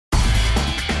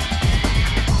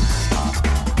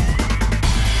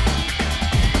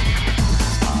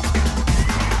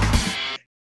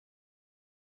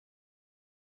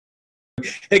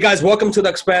Hey guys, welcome to the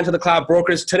Expand to the Cloud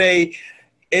Brokers. Today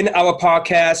in our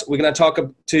podcast, we're going to talk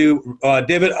to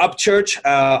David Upchurch.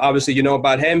 Obviously, you know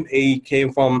about him. He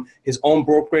came from his own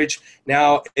brokerage,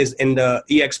 now is in the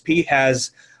EXP,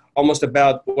 has almost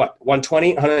about,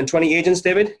 120 agents,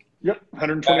 David? Yep,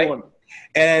 121.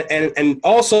 Right. And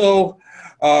also,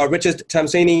 Richard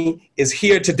Tomasini is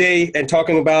here today and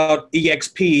talking about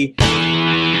EXP.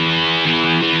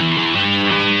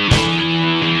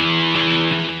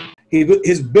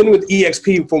 He's been with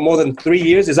EXP for more than 3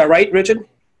 years. Is that right, Richard?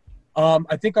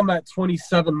 I think I'm at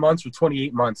 27 months or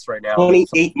 28 months right now.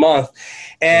 28 months.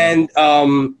 And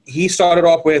he started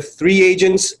off with 3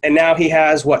 agents, and now he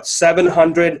has,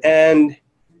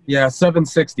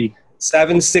 760.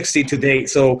 760 to date.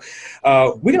 So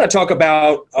we're going to talk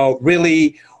about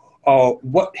really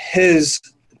what his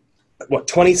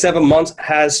 27 months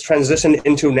has transitioned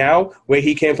into now, where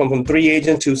he came from 3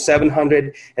 agents to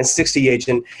 760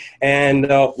 agent. And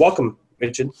welcome,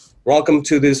 Richard. Welcome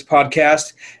to this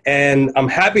podcast. And I'm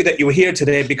happy that you're here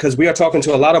today because we are talking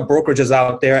to a lot of brokerages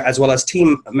out there as well as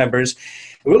team members,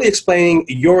 really explaining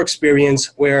your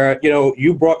experience where,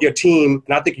 you brought your team,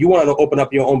 and I think you wanted to open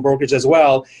up your own brokerage as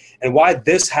well, and why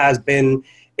this has been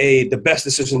the best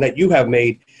decision that you have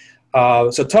made.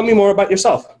 So tell me more about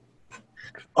yourself.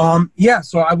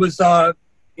 So I was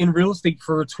in real estate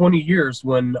for 20 years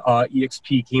when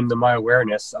EXP came to my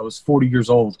awareness. I was 40 years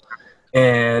old,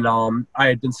 and I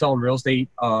had been selling real estate.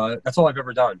 That's all I've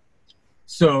ever done.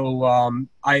 So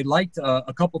I liked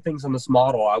a couple things on this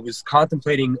model. I was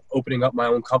contemplating opening up my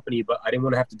own company, but I didn't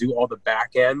want to have to do all the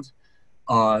back end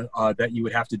that you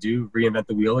would have to do, reinvent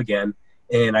the wheel again.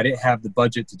 And I didn't have the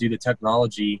budget to do the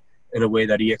technology in a way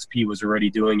that EXP was already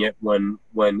doing it when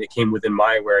it came within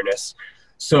my awareness.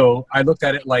 So I looked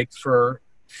at it like for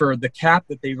the cap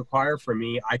that they require from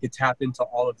me, I could tap into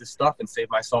all of this stuff and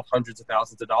save myself hundreds of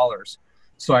thousands of dollars.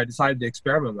 So I decided to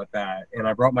experiment with that. And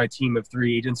I brought my team of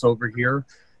 3 agents over here,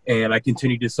 and I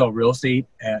continued to sell real estate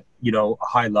at, a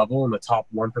high level in the top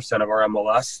 1% of our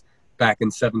MLS back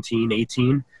in 17,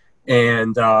 18.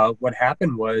 And what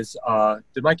happened was,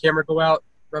 did my camera go out,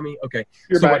 Remy? Okay.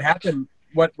 You're so back.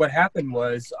 what happened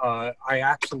was I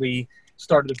actually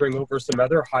started to bring over some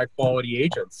other high quality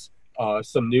agents,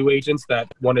 some new agents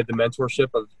that wanted the mentorship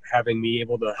of having me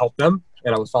able to help them.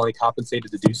 And I was finally compensated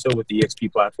to do so with the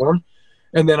EXP platform.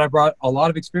 And then I brought a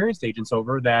lot of experienced agents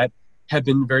over that had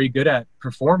been very good at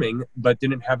performing, but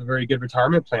didn't have a very good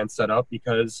retirement plan set up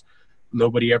because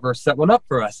nobody ever set one up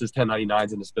for us as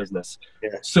 1099s in this business.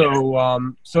 Yeah.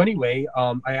 So anyway,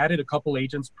 I added a couple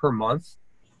agents per month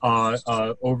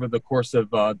over the course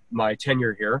of my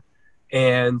tenure here.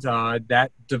 And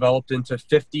that developed into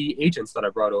 50 agents that I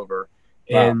brought over.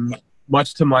 Wow. And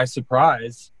much to my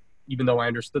surprise, even though I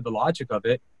understood the logic of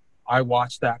it, I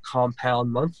watched that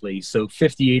compound monthly. So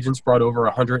 50 agents brought over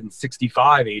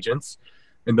 165 agents,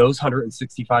 and those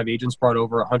 165 agents brought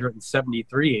over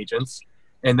 173 agents,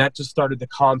 and that just started to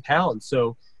compound.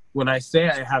 So when I say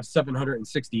I have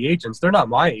 760 agents, they're not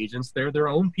my agents, they're their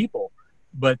own people,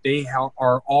 but they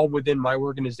are all within my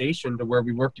organization to where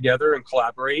we work together and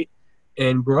collaborate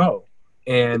and grow.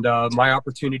 And my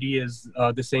opportunity is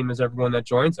the same as everyone that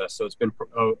joins us. So it's been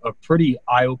a pretty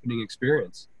eye-opening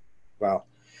experience. Wow.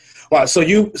 So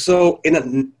in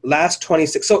the last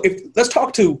 26, let's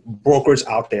talk to brokers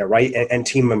out there, right? And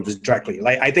team members directly.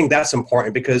 Like, I think that's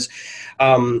important because,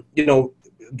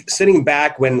 sitting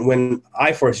back when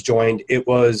I first joined, it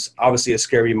was obviously a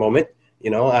scary moment.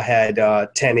 I had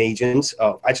 10 agents,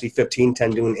 actually 15,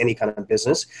 10 doing any kind of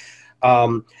business.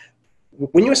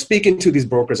 When you're speaking to these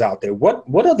brokers out there,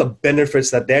 what are the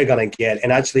benefits that they're going to get,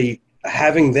 and actually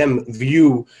having them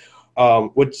view,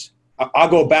 which I'll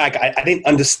go back, I didn't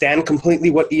understand completely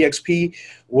what EXP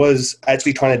was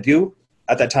actually trying to do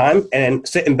at that time, and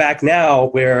sitting back now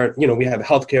where, we have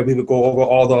healthcare, we would go over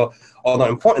all the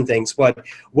important things, but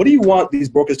what do you want these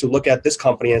brokers to look at this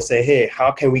company and say, hey,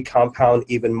 how can we compound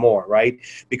even more, right?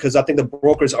 Because I think the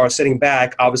brokers are sitting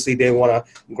back, obviously they want to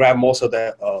grab most of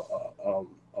the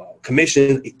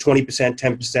commission, 20%,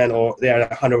 10%, or they're at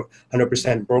 100%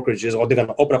 brokerages, or they're going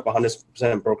to open up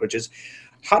 100% brokerages.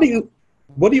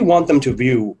 What do you want them to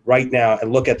view right now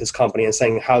and look at this company and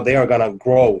saying how they are going to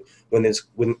grow within this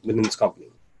company?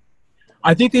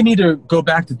 I think they need to go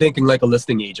back to thinking like a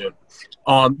listing agent.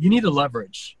 You need to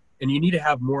leverage, and you need to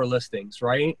have more listings,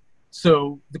 right?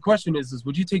 So the question is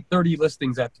would you take 30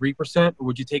 listings at 3%, or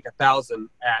would you take 1,000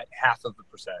 at 0.5%,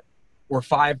 or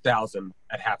 5,000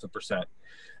 at 0.5%?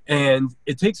 And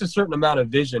it takes a certain amount of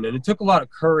vision, and it took a lot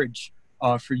of courage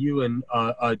for you and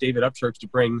David Upchurch to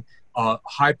bring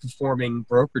high-performing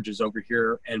brokerages over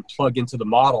here and plug into the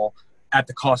model at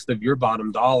the cost of your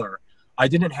bottom dollar. I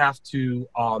didn't have to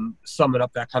summon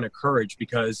up that kind of courage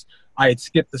because I had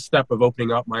skipped the step of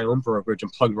opening up my own brokerage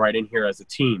and plugged right in here as a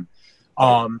team.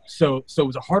 So it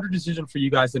was a harder decision for you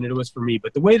guys than it was for me.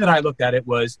 But the way that I looked at it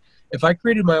was, if I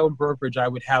created my own brokerage, I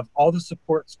would have all the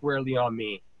support squarely on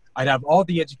me. I'd have all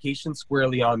the education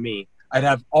squarely on me. I'd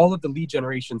have all of the lead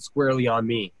generation squarely on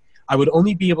me. I would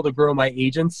only be able to grow my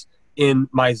agents in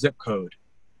my zip code,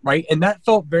 right? And that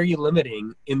felt very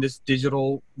limiting in this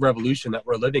digital revolution that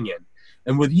we're living in.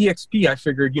 And with EXP, I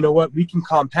figured, you know what, we can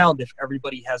compound if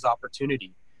everybody has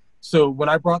opportunity. So when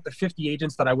I brought the 50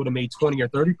 agents that I would have made 20 or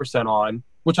 30% on,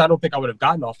 which I don't think I would have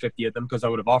gotten all 50 of them because I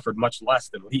would have offered much less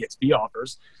than what EXP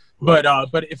offers. But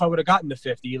if I would have gotten the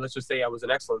 50, let's just say I was an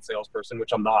excellent salesperson,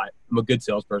 which I'm not, I'm a good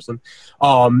salesperson.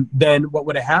 Then what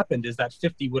would have happened is that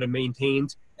 50 would have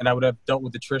maintained, and I would have dealt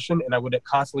with attrition, and I would have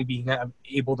constantly be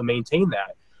able to maintain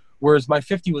that. Whereas my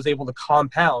 50 was able to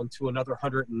compound to another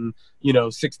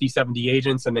 160, 70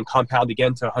 agents, and then compound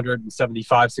again to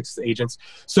 175, 60 agents.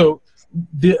 So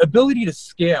the ability to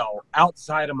scale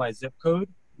outside of my zip code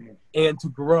and to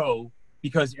grow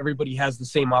because everybody has the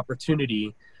same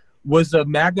opportunity was a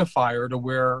magnifier to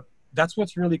where that's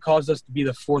what's really caused us to be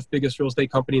the fourth biggest real estate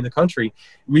company in the country.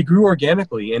 We grew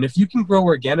organically. And if you can grow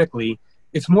organically,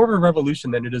 it's more of a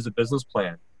revolution than it is a business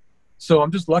plan. So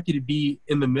I'm just lucky to be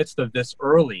in the midst of this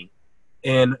early,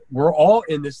 and we're all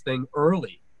in this thing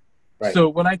early. Right. So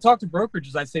when I talk to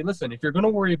brokerages, I say, listen, if you're going to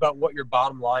worry about what your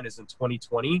bottom line is in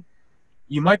 2020,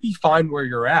 you might be fine where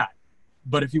you're at.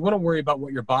 But if you want to worry about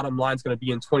what your bottom line is going to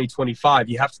be in 2025,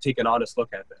 you have to take an honest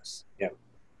look at this. Yeah.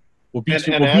 We'll beat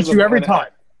you every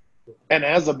time. And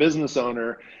as a business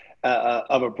owner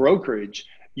of a brokerage,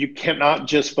 you cannot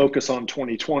just focus on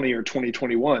 2020 or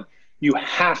 2021. You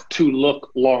have to look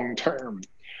long term.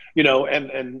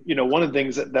 And one of the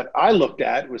things that I looked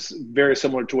at was very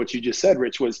similar to what you just said,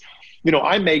 Rich, was,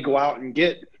 I may go out and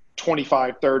get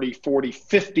 25, 30, 40,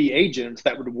 50 agents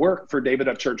that would work for David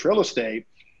F. Church Real Estate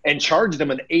and charge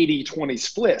them an 80-20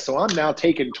 split. So I'm now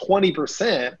taking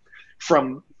 20%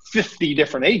 from 50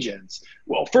 different agents.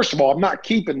 Well, first of all, I'm not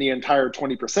keeping the entire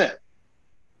 20%,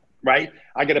 right?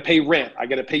 I got to pay rent. I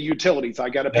got to pay utilities. I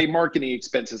got to pay marketing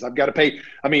expenses. I've got to pay,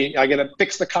 I got to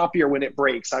fix the copier when it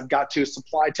breaks. I've got to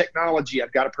supply technology.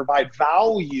 I've got to provide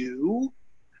value.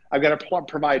 I've got to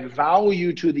provide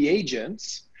value to the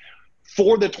agents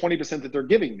for the 20% that they're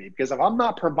giving me. Because if I'm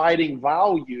not providing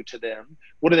value to them,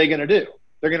 what are they going to do?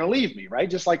 They're going to leave me, right?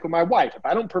 Just like with my wife. If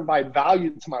I don't provide value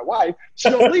to my wife,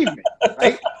 she'll leave me,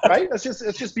 right? Right? Let's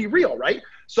just be real, right?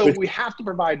 So we have to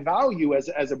provide value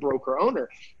as a broker owner.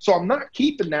 So I'm not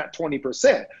keeping that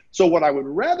 20%. So what I would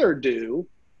rather do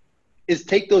is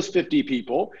take those 50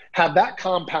 people, have that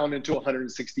compound into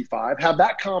 165, have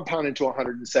that compound into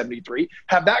 173,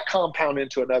 have that compound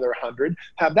into another 100,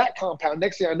 have that compound.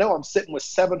 Next thing I know, I'm sitting with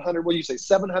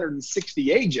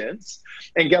 760 agents.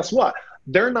 And guess what?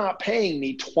 They're not paying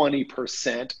me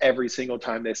 20% every single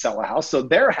time they sell a house. So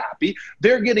they're happy.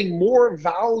 They're getting more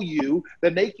value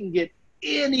than they can get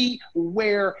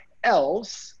anywhere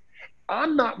else.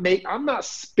 I'm not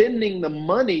spending the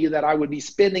money that I would be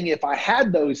spending if I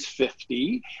had those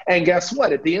 50. And guess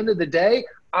what? At the end of the day,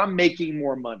 I'm making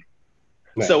more money.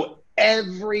 Right. So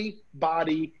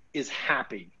everybody is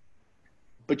happy.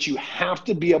 But you have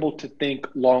to be able to think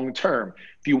long term.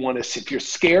 If you're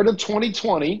scared of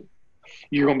 2020,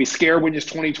 you're going to be scared when it's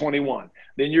 2021.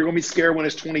 Then you're going to be scared when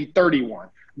it's 2031.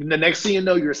 Then the next thing you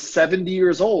know, you're 70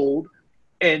 years old.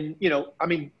 And,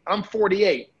 I'm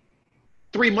 48.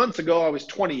 3 months ago, I was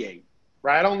 28,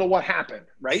 right? I don't know what happened,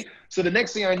 right? So the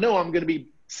next thing I know, I'm going to be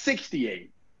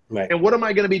 68. Right. And what am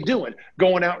I going to be doing?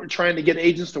 Going out and trying to get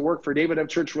agents to work for David F.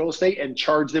 Church Real Estate and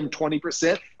charge them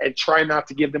 20% and try not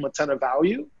to give them a ton of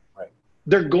value? Right.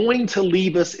 They're going to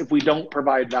leave us if we don't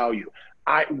provide value.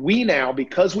 We now,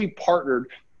 because we partnered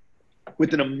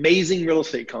with an amazing real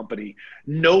estate company,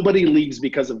 nobody leaves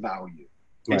because of value.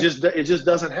 Right. It just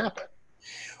doesn't happen.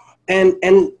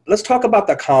 And let's talk about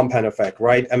the compound effect,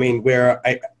 right?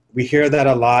 We hear that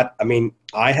a lot.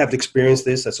 I have experienced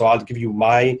this, so I'll give you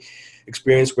my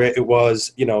experience where it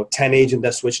was, 10 agents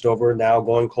that switched over, now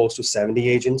going close to 70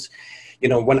 agents.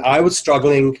 When I was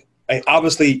struggling, I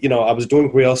was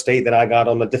doing real estate, then I got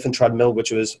on a different treadmill,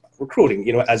 which was recruiting.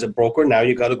 As a broker, now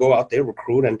you got to go out there,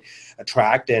 recruit and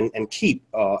attract and keep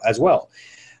as well.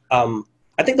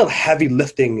 I think the heavy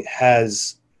lifting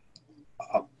has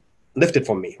lifted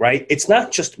from me, right? It's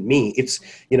not just me. It's,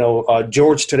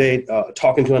 George today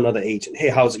talking to another agent. Hey,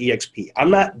 how's EXP?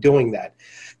 I'm not doing that.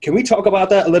 Can we talk about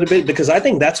that a little bit? Because I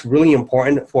think that's really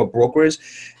important for brokers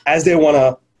as they want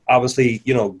to obviously,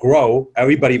 grow.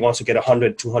 Everybody wants to get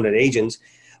 100, 200 agents.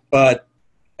 But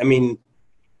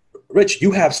Rich,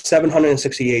 you have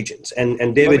 760 agents,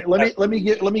 and David. Let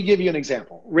me give you an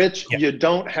example. Rich, Yeah. you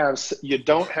don't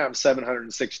have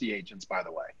 760 agents, by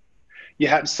the way. You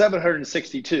have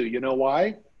 762. You know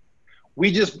why?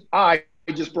 I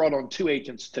just brought on 2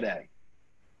 agents today.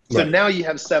 So Right. now you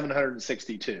have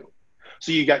 762.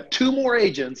 So you got 2 more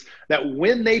agents that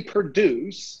when they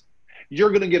produce, you're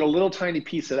going to get a little tiny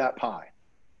piece of that pie.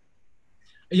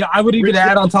 Yeah, I would even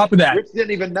add on top of that. Rich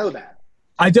didn't even know that.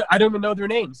 I don't even know their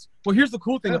names. Well, here's the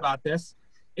cool thing about this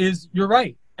is you're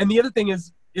right. And the other thing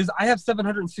is I have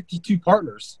 762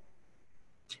 partners,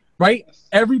 right?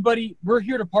 Everybody, we're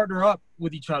here to partner up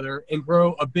with each other and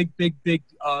grow a big,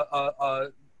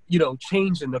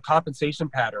 change in the compensation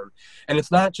pattern. And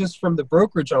it's not just from the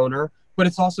brokerage owner, but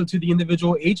it's also to the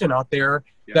individual agent out there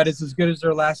that is as good as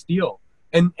their last deal.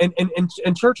 And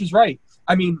Church is right.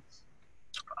 I mean,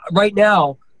 right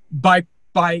now, by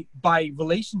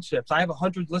relationships, I have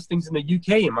 100 listings in the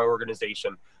UK in my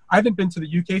organization. I haven't been to the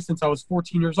UK since I was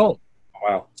 14 years old.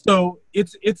 Wow. So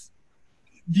it's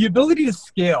the ability to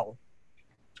scale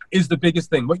is the biggest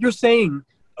thing. What you're saying,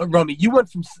 Romy, you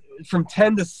went from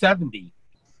 10 to 70,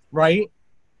 right?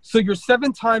 So you're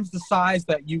 7 times the size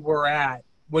that you were at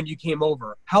when you came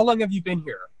over. How long have you been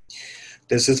here?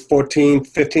 This is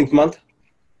 15th month.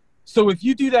 So if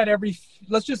you do that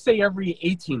let's just say every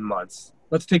 18 months,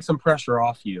 let's take some pressure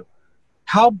off you.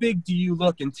 How big do you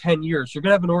look in 10 years? You're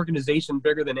going to have an organization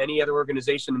bigger than any other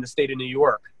organization in the state of New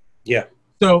York. Yeah.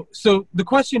 So the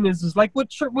question is like what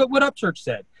Upchurch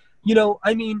said.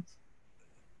 I mean,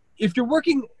 if you're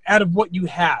working out of what you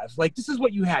have, like this is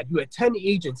what you had. You had 10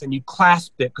 agents and you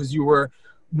clasped it because you were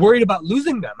worried about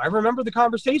losing them. I remember the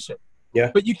conversation.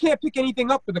 Yeah. But you can't pick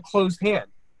anything up with a closed hand,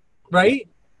 right?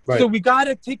 Right. So we got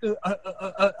to take a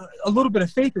little bit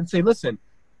of faith and say, listen,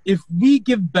 if we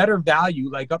give better value,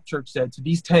 like Upchurch said, to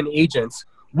these 10 agents,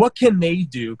 what can they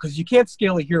do? Because you can't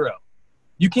scale a hero.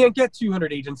 You can't get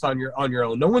 200 agents on your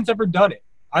own. No one's ever done it,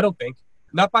 I don't think.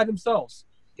 Not by themselves.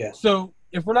 Yeah. So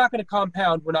if we're not going to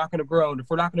compound, we're not going to grow. And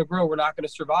if we're not going to grow, we're not going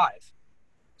to survive.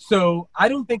 So I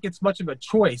don't think it's much of a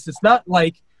choice. It's not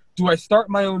like, do I start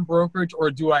my own brokerage or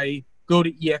do I go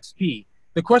to EXP?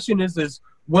 The question is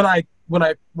when I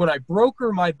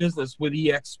broker my business with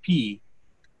EXP,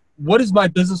 what does my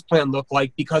business plan look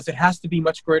like? Because it has to be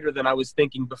much greater than I was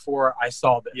thinking before I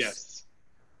saw this. Yes.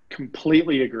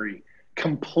 Completely agree.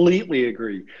 Completely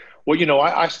agree. Well,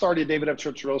 I started David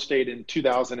Upchurch Real Estate in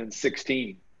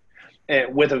 2016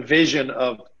 and with a vision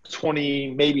of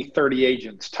 20, maybe 30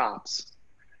 agents tops.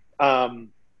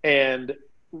 And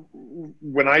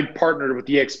when I partnered with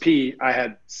EXP, I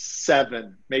had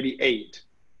 7, maybe 8,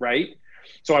 right?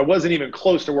 So I wasn't even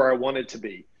close to where I wanted to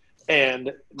be.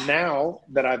 And now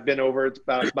that I've been over, it's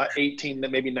about 18,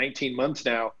 maybe 19 months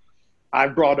now,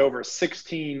 I've brought over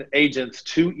 16 agents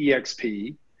to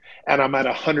EXP and I'm at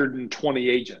 120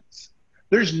 agents.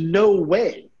 There's no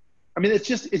way. I mean,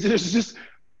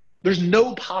 there's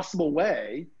no possible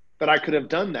way that I could have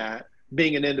done that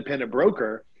being an independent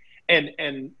broker. And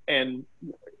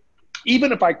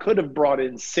even if I could have brought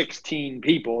in 16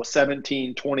 people,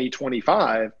 17, 20,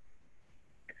 25,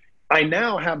 I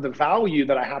now have the value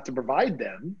that I have to provide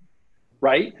them,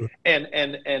 right? And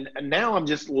now I'm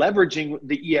just leveraging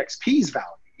the EXP's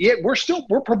value.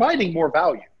 We're providing more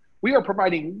value. We are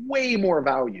providing way more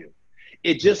value.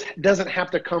 It just doesn't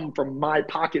have to come from my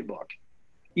pocketbook.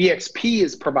 EXP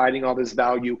is providing all this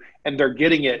value and they're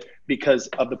getting it because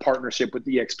of the partnership with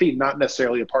EXP, not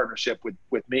necessarily a partnership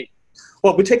with me.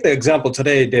 Well, we take the example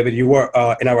today, David. You were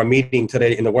in our meeting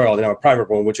today in our private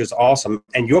room, which is awesome.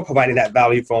 And you're providing that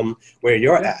value from where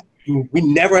you're at. We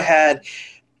never had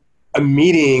a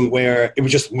meeting where it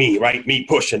was just me, right? Me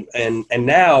pushing. And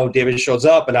now David shows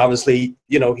up and obviously,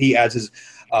 he adds his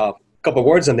couple of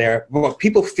words in there. But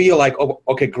people feel like, oh,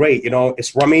 okay, great.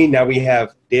 It's Rummy. Now we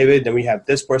have David. Then we have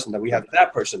this person. Then we have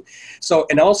that person. So,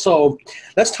 and also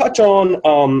let's touch on,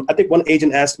 I think one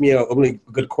agent asked me a really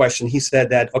good question. He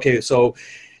said that, okay, so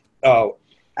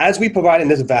as we provide in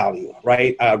this value,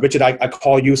 right? Richard, I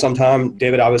call you sometime.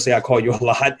 David, obviously I call you a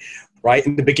lot, right?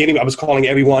 In the beginning, I was calling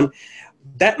everyone.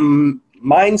 That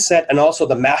mindset and also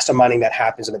the masterminding that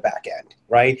happens in the back end,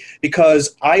 right?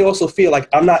 Because I also feel like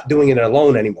I'm not doing it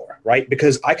alone anymore, right?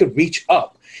 Because I could reach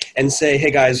up and say,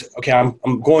 hey guys, okay,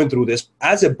 I'm going through this.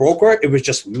 As a broker, it was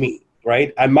just me,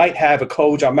 right? I might have a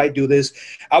coach, I might do this.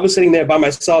 I was sitting there by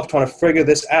myself trying to figure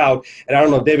this out. And I don't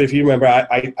know, David, if you remember,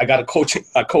 I got a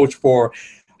coach for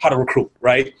how to recruit,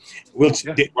 right? Which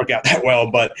didn't work out that well,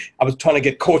 but I was trying to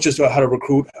get coaches to how to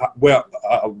recruit, what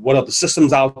are the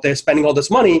systems out there, spending all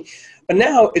this money. But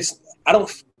now I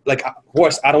don't like, of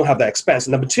course, I don't have that expense.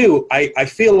 Number two, I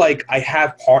feel like I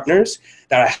have partners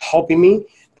that are helping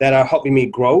me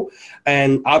grow.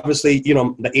 And obviously, you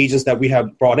know, the agents that we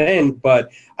have brought in,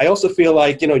 but I also feel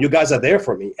like, you know, you guys are there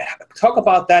for me. Talk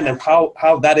about that and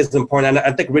how that is important. And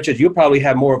I think, Richard, you probably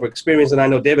have more of experience than I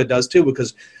know David does too,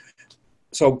 because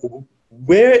so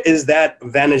where is that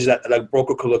advantage that a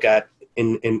broker could look at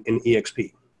in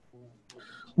EXP?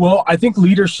 Well, I think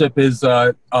leadership is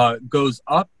goes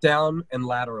up, down, and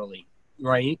laterally,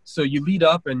 right? So you lead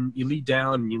up and you lead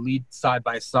down and you lead side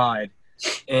by side.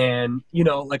 And, you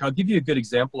know, like, I'll give you a good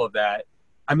example of that.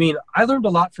 I mean, I learned a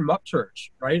lot from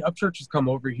Upchurch, right? Upchurch has come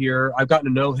over here. I've gotten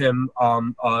to know him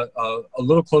a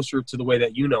little closer to the way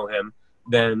that you know him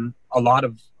than a lot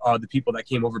of the people that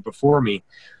came over before me.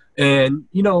 And,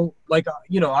 you know, like,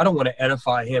 you know, I don't want to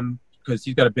edify him because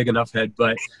he's got a big enough head,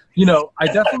 but, you know, I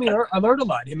learned a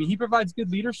lot. I mean, he provides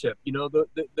good leadership. You know,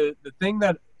 the thing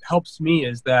that helps me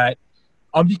is that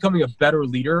I'm becoming a better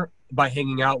leader by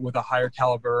hanging out with a higher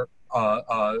caliber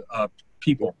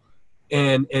people.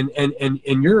 And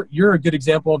you're a good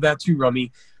example of that too,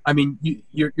 Rummy. I mean,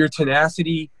 your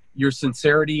tenacity, your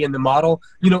sincerity in the model,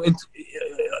 you know,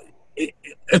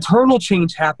 eternal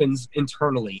change happens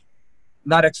internally,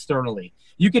 not externally.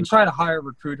 You can try to hire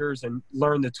recruiters and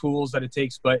learn the tools that it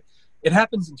takes, but it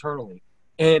happens internally.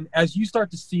 And as you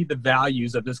start to see the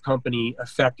values of this company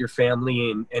affect your family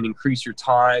and increase your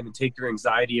time and take your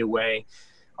anxiety away,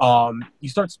 you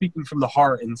start speaking from the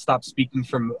heart and stop speaking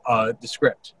from the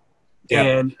script.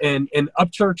 Yeah. And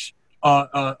Upchurch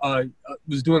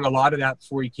was doing a lot of that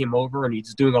before he came over, and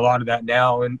he's doing a lot of that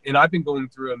now. And I've been going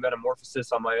through a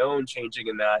metamorphosis on my own, changing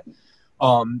in that.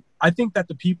 I think that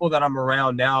the people that I'm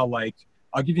around now, like,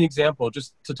 I'll give you an example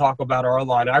just to talk about our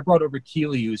line. I brought over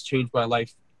Keely, who's changed my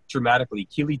life dramatically.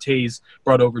 Keely Tays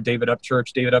brought over David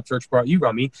Upchurch. David Upchurch brought you,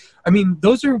 Rummy. I mean,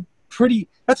 that's a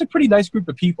pretty nice group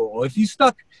of people. If you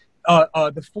stuck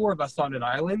the four of us on an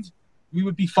island, we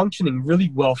would be functioning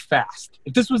really well fast.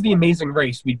 If this was the Amazing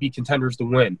Race, we'd be contenders to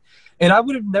win. And I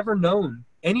would have never known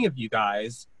any of you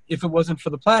guys if it wasn't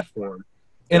for the platform.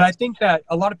 And I think that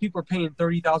a lot of people are paying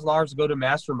 $30,000 to go to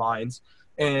masterminds,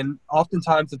 and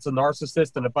oftentimes it's a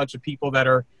narcissist and a bunch of people that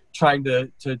are trying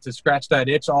to scratch that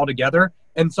itch all together.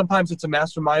 And sometimes it's a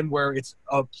mastermind where it's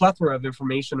a plethora of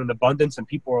information and abundance and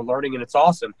people are learning, and it's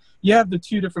awesome. You have the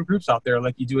two different groups out there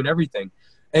like you do in everything.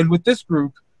 And with this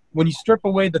group, when you strip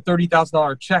away the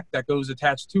 $30,000 check that goes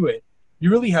attached to it, you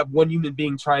really have one human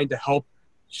being trying to help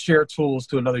share tools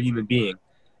to another human being.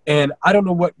 And I don't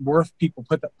know what worth people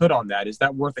put on that. Is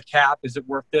that worth a cap? Is it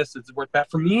worth this? Is it worth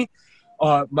that? For me,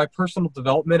 my personal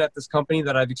development at this company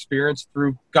that I've experienced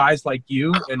through guys like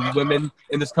you and women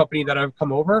in this company that I've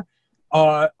come over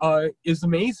is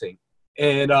amazing.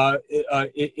 And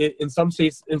in some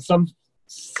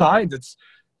signs,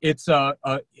 it's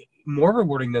more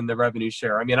rewarding than the revenue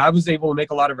share. I mean, I was able to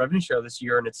make a lot of revenue share this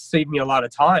year, and it's saved me a lot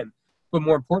of time. But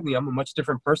more importantly, I'm a much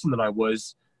different person than I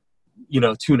was,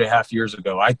 2.5 years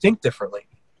ago. I think differently.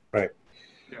 Right.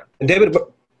 Yeah. And David,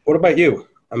 what about you?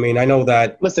 I mean, I know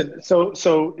that. Listen,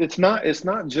 so it's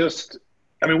not just.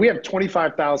 I mean, we have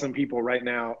 25,000 people right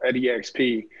now at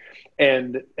EXP,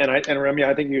 and Remy,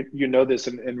 I think you know this,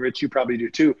 and Rich, you probably do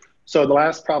too. So the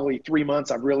last probably 3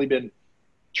 months, I've really been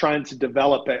trying to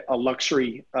develop a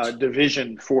luxury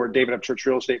division for David Upchurch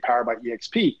Real Estate powered by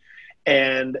EXP,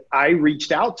 and I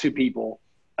reached out to people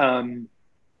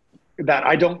that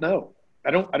I don't know. I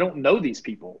don't know these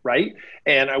people, right?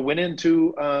 And I went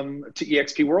into to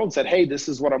EXP World and said, hey, this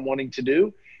is what I'm wanting to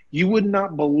do. You would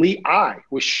not believe, I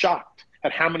was shocked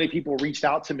at how many people reached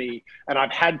out to me. And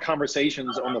I've had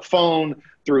conversations on the phone,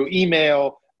 through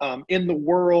email, in the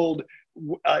world,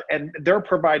 and they're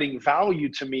providing value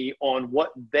to me on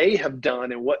what they have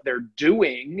done and what they're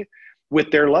doing with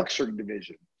their luxury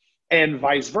division. And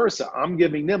vice versa. I'm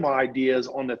giving them ideas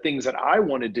on the things that I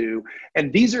want to do.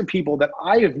 And these are people that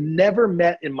I have never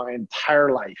met in my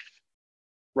entire life,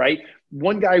 right?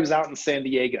 One guy was out in San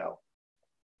Diego.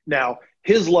 Now,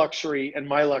 his luxury and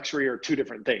my luxury are two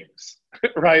different things,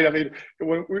 right? I mean,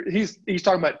 he's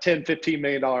talking about $10, $15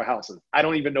 million houses. I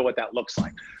don't even know what that looks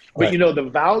like. But, right. The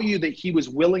value that he was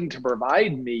willing to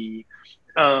provide me,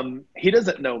 he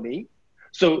doesn't know me.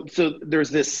 So there's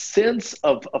this sense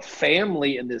of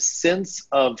family and this sense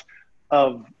of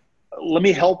let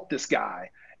me help this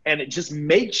guy. And it just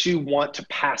makes you want to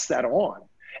pass that on.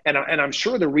 And I'm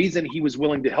sure the reason he was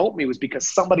willing to help me was because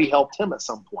somebody helped him at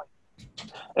some point.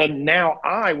 And now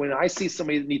when I see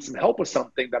somebody that needs some help with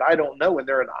something that I don't know and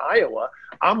they're in Iowa,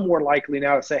 I'm more likely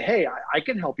now to say, hey, I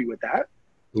can help you with that.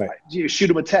 Right. You shoot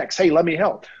them a text. Hey, let me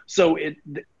help. So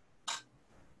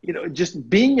just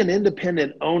being an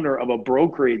independent owner of a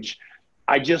brokerage,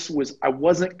 I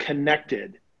wasn't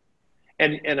connected,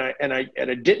 and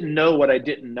I didn't know what I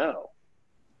didn't know,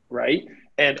 right?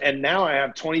 And now I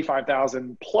have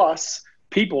 25,000 plus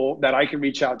people that I can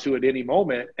reach out to at any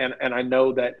moment, and I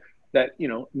know that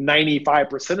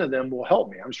 95% of them will help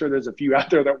me. I'm sure there's a few out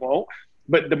there that won't,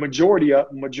 but the majority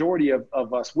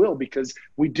of us will, because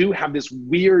we do have this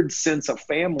weird sense of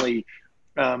family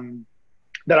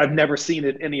that I've never seen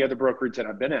at any other brokerage that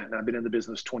I've been at. And I've been in the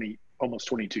business almost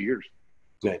 22 years.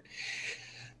 Right.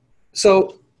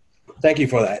 So thank you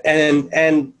for that.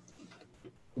 And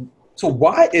so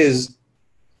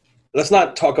let's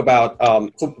not talk about,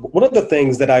 so one of the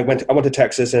things that I went to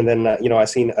Texas, and then, I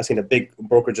seen a big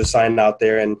brokerage sign out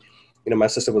there, and, my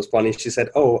sister was funny. She said,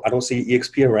 "Oh, I don't see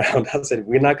EXP around." I said,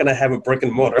 "We're not going to have a brick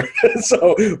and mortar."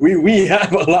 So we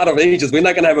have a lot of agents. We're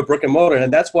not going to have a brick and mortar.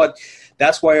 And that's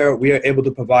where we are able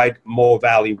to provide more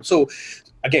value. So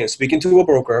again, speaking to a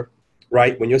broker,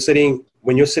 right? When you're sitting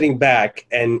back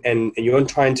and you're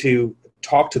trying to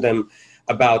talk to them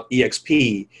about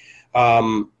EXP,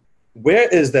 where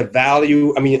is the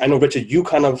value? I mean, I know, Richard, you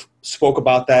kind of spoke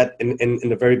about that in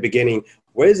the very beginning.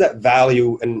 Where is that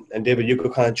value? And David, you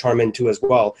could kind of chime in too as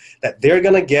well, that they're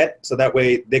going to get, so that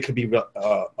way they could be,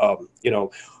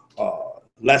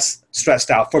 less stressed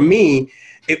out. For me,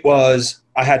 it was,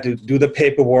 I had to do the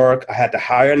paperwork. I had to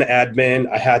hire an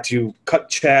admin. I had to cut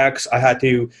checks. I had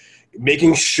to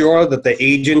making sure that the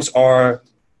agents are,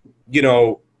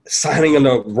 signing in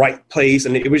the right place.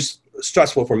 And it was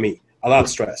stressful for me, a lot of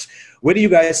stress. Where do you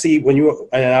guys see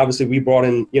and obviously we brought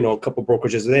in, a couple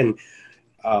brokerages in,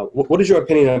 what is your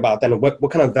opinion about that? And what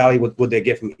kind of value would they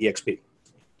get from EXP?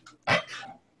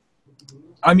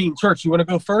 I mean, Church, you want to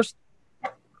go first?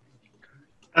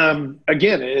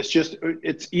 Again,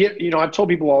 I've told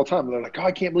people all the time, they're like, "Oh,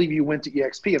 I can't believe you went to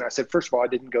EXP." And I said, first of all, I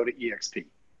didn't go to EXP.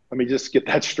 Let me just get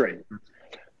that straight.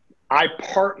 I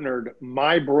partnered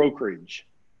my brokerage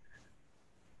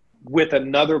with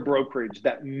another brokerage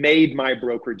that made my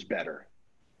brokerage better.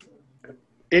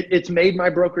 It's made my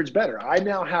brokerage better. I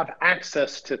now have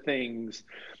access to things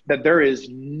that there is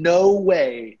no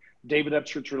way David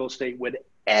Upchurch Real Estate would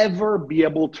ever be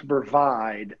able to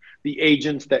provide the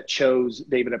agents that chose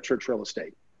David Upchurch Real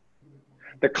Estate.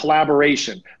 The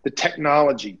collaboration, the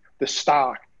technology, the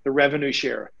stock, the revenue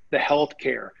share, the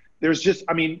healthcare. There's just,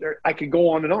 I could go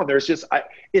on and on.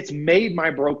 It's made my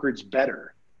brokerage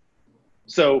better.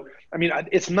 So,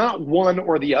 it's not one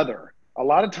or the other. A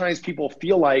lot of times people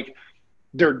feel like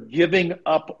they're giving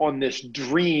up on this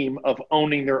dream of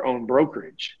owning their own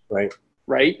brokerage. Right.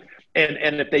 Right.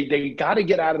 And if they got to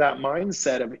get out of that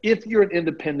mindset of, if you're an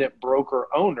independent broker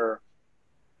owner,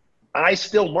 I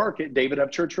still market David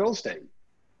Upchurch Real Estate,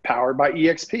 powered by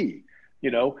EXP,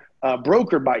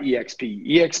 brokered by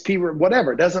EXP,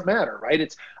 whatever, it doesn't matter,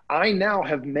 right? I now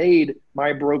have made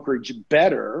my brokerage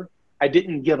better. I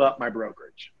didn't give up my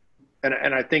brokerage.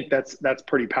 And I think that's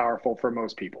pretty powerful for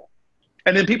most people.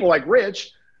 And then people like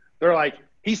Rich, they're like,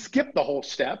 he skipped the whole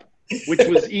step, which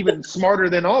was even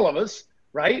smarter than all of us,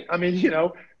 right?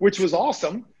 Which was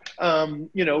awesome.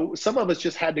 Some of us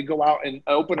just had to go out and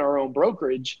open our own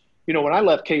brokerage. When I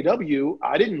left KW,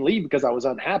 I didn't leave because I was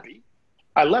unhappy.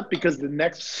 I left because the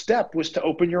next step was to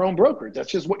open your own brokerage.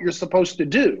 That's just what you're supposed to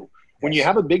do. When you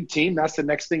have a big team, that's the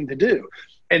next thing to do.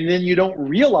 And then you don't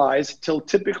realize till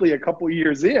typically a couple of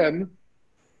years in,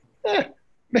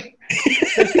 maybe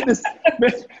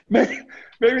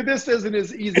this isn't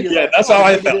as easy as that's how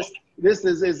I felt. This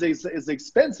is as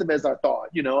expensive as I thought.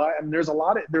 There's a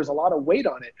lot of weight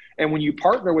on it. And when you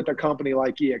partner with a company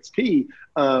like EXP,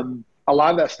 a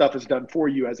lot of that stuff is done for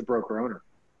you as a broker owner.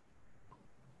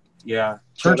 Yeah,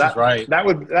 Church is right.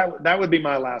 That would be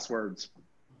my last words.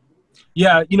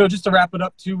 Yeah, just to wrap it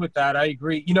up too with that, I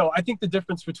agree. I think the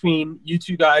difference between you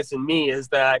two guys and me is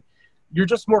that you're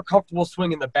just more comfortable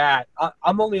swinging the bat.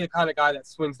 I'm only the kind of guy that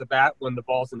swings the bat when the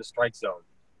ball's in the strike zone.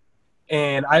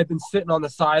 And I've been sitting on the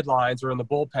sidelines or in the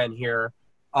bullpen here,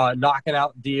 knocking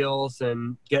out deals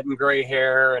and getting gray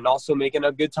hair and also making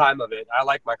a good time of it. I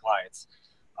like my clients.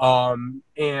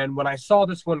 And when I saw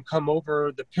this one come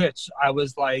over the pitch, I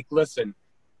was like, listen,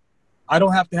 I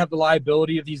don't have to have the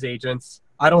liability of these agents.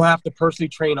 I don't have to personally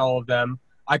train all of them.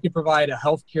 I can provide a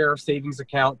healthcare savings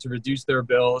account to reduce their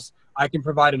bills. I can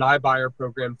provide an iBuyer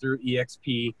program through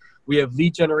EXP. We have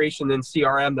lead generation in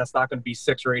CRM that's not going to be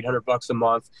 $600 or $800 a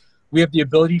month. We have the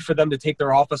ability for them to take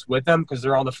their office with them because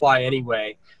they're on the fly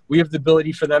anyway. We have the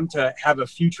ability for them to have a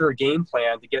future game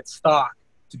plan, to get stock,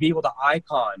 to be able to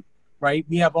icon, right?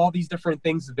 We have all these different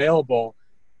things available.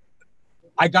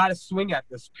 I got to swing at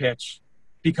this pitch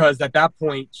because at that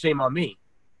point, shame on me.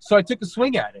 So I took a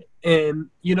swing at it, and,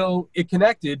 you know, it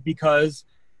connected because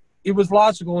it was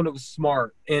logical and it was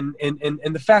smart. And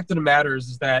the fact of the matter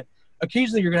is that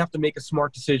occasionally you're going to have to make a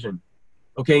smart decision.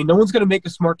 Okay. No one's going to make a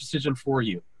smart decision for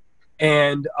you.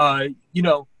 And, you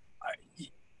know,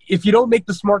 if you don't make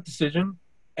the smart decision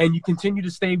and you continue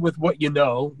to stay with what you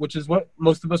know, which is what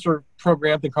most of us are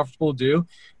programmed and comfortable to do,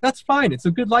 that's fine. It's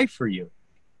a good life for you.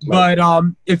 Right. But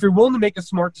if you're willing to make a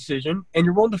smart decision and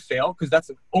you're willing to fail, because that's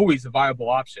always a viable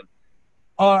option,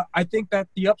 I think that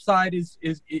the upside is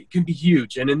it can be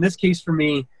huge. And in this case for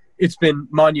me, it's been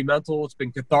monumental. It's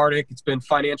been cathartic. It's been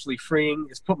financially freeing.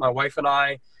 It's put my wife and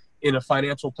I in a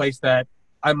financial place that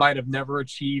I might have never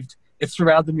achieved. It's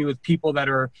surrounded me with people that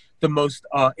are the most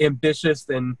ambitious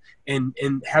and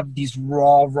have these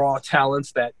raw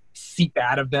talents that seep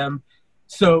out of them.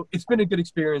 So it's been a good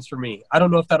experience for me. I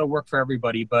don't know if that'll work for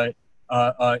everybody, but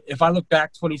if I look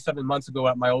back 27 months ago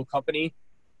at my old company,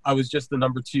 I was just the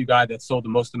number 2 guy that sold the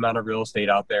most amount of real estate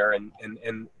out there. And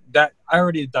that I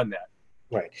already had done that.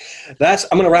 Right.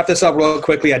 I'm going to wrap this up real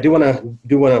quickly. I do want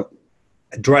to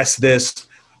address this.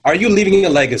 Are you leaving a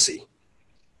legacy?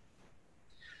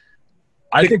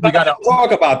 I think we got to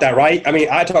talk about that, right? I mean,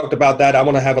 I talked about that. I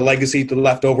want to have a legacy to the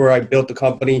leftover. I built the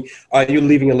company. Are you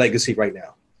leaving a legacy right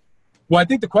now? Well, I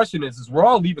think the question is we're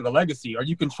all leaving a legacy. Are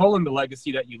you controlling the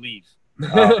legacy that you leave?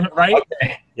 Right?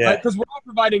 Okay. Yeah. Because we're all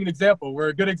providing an example. We're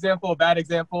a good example, a bad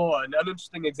example, an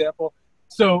uninteresting example.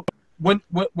 So when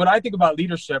I think about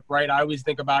leadership, right, I always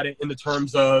think about it in the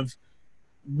terms of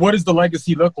what does the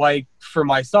legacy look like for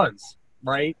my sons,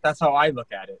 right? That's how I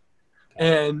look at it.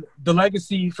 And the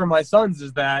legacy for my sons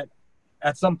is that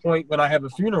at some point when I have a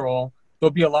funeral,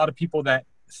 there'll be a lot of people that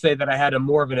say that I had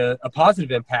more of a positive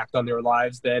impact on their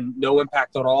lives than no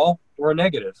impact at all or a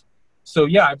negative. So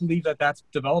yeah, I believe that that's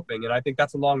developing, and I think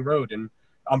that's a long road, and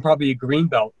I'm probably a green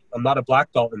belt. I'm not a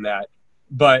black belt in that,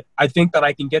 but I think that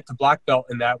I can get to black belt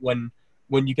in that when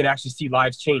you can actually see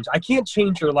lives change. I can't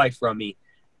change your life, Rummy,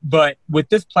 but with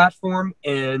this platform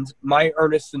and my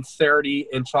earnest sincerity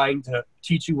in trying to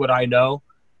teach you what I know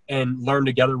and learn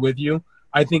together with you,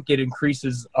 I think it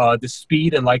increases the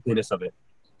speed and likeliness of it.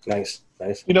 Nice.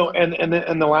 You know,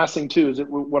 and the last thing too is that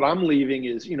what I'm leaving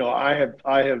is, you know, I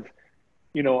have,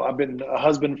 you know, I've been a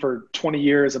husband for 20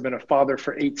 years. I've been a father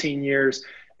for 18 years,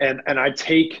 and I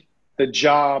take the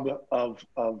job of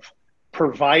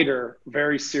provider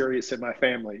very serious in my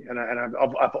family, and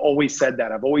I've always said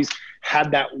that. I've always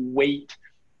had that weight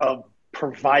of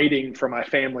providing for my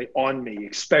family on me,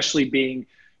 especially being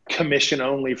commission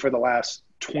only for the last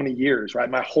 20 years, right?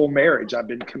 My whole marriage, I've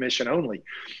been commission only.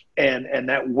 And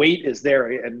that weight is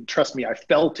there. And trust me, I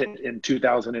felt it in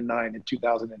 2009 and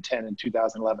 2010 and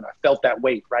 2011. I felt that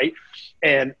weight, right?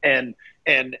 And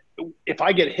if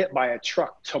I get hit by a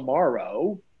truck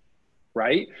tomorrow,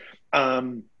 right?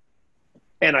 And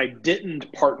I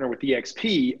didn't partner with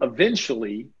EXP,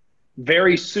 eventually,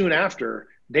 very soon after,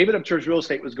 David Upchurch Real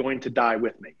Estate was going to die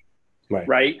with me.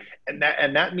 Right. And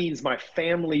that means my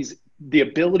family's, the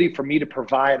ability for me to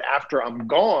provide after I'm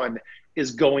gone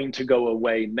is going to go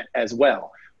away as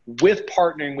well. With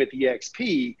partnering with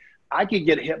EXP, I could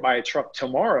get hit by a truck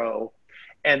tomorrow,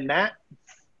 and that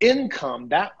income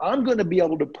that I'm going to be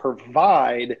able to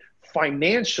provide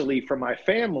financially for my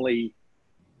family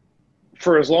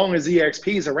for as long as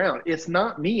EXP is around. It's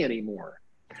not me anymore.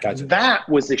 Gotcha. That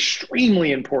was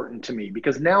extremely important to me,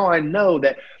 because now I know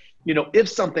that, you know, if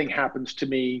something happens to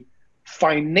me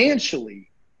financially,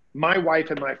 my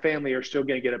wife and my family are still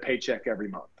going to get a paycheck every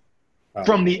month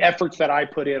from the efforts that I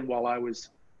put in while I was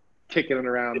kicking it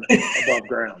around above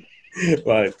ground.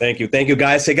 Well, thank you,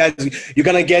 guys. Hey, guys, you're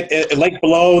gonna get a link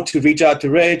below to reach out to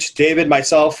Rich, David,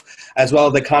 myself, as well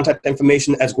as the contact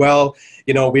information as well.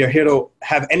 You know, we are here to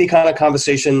have any kind of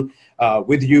conversation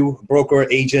with you, broker,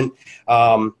 agent,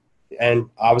 and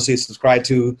obviously subscribe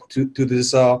to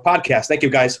this podcast. Thank you,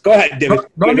 guys. Go ahead, David.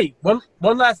 Rummy,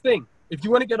 one last thing. If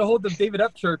you want to get a hold of David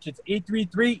Upchurch, it's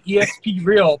 833-EXP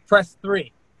Real, press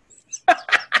 3.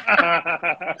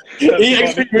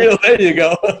 EXP Real, there you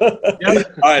go.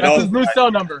 Yep. All right, that's his new cell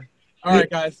number. All right,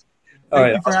 guys. All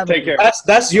right, take care.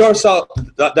 That's your cell.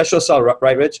 That's your cell,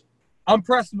 right, Rich? I'm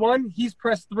press 1. He's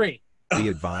press 3. Be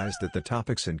advised that the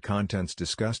topics and contents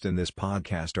discussed in this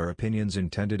podcast are opinions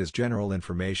intended as general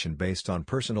information based on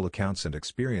personal accounts and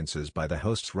experiences by the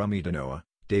hosts Rummy Danoa,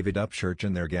 David Upchurch,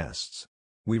 and their guests.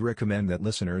 We recommend that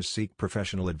listeners seek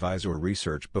professional advice or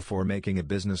research before making a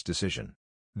business decision.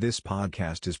 This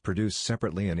podcast is produced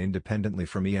separately and independently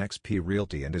from eXp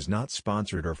Realty and is not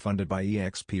sponsored or funded by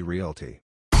eXp Realty.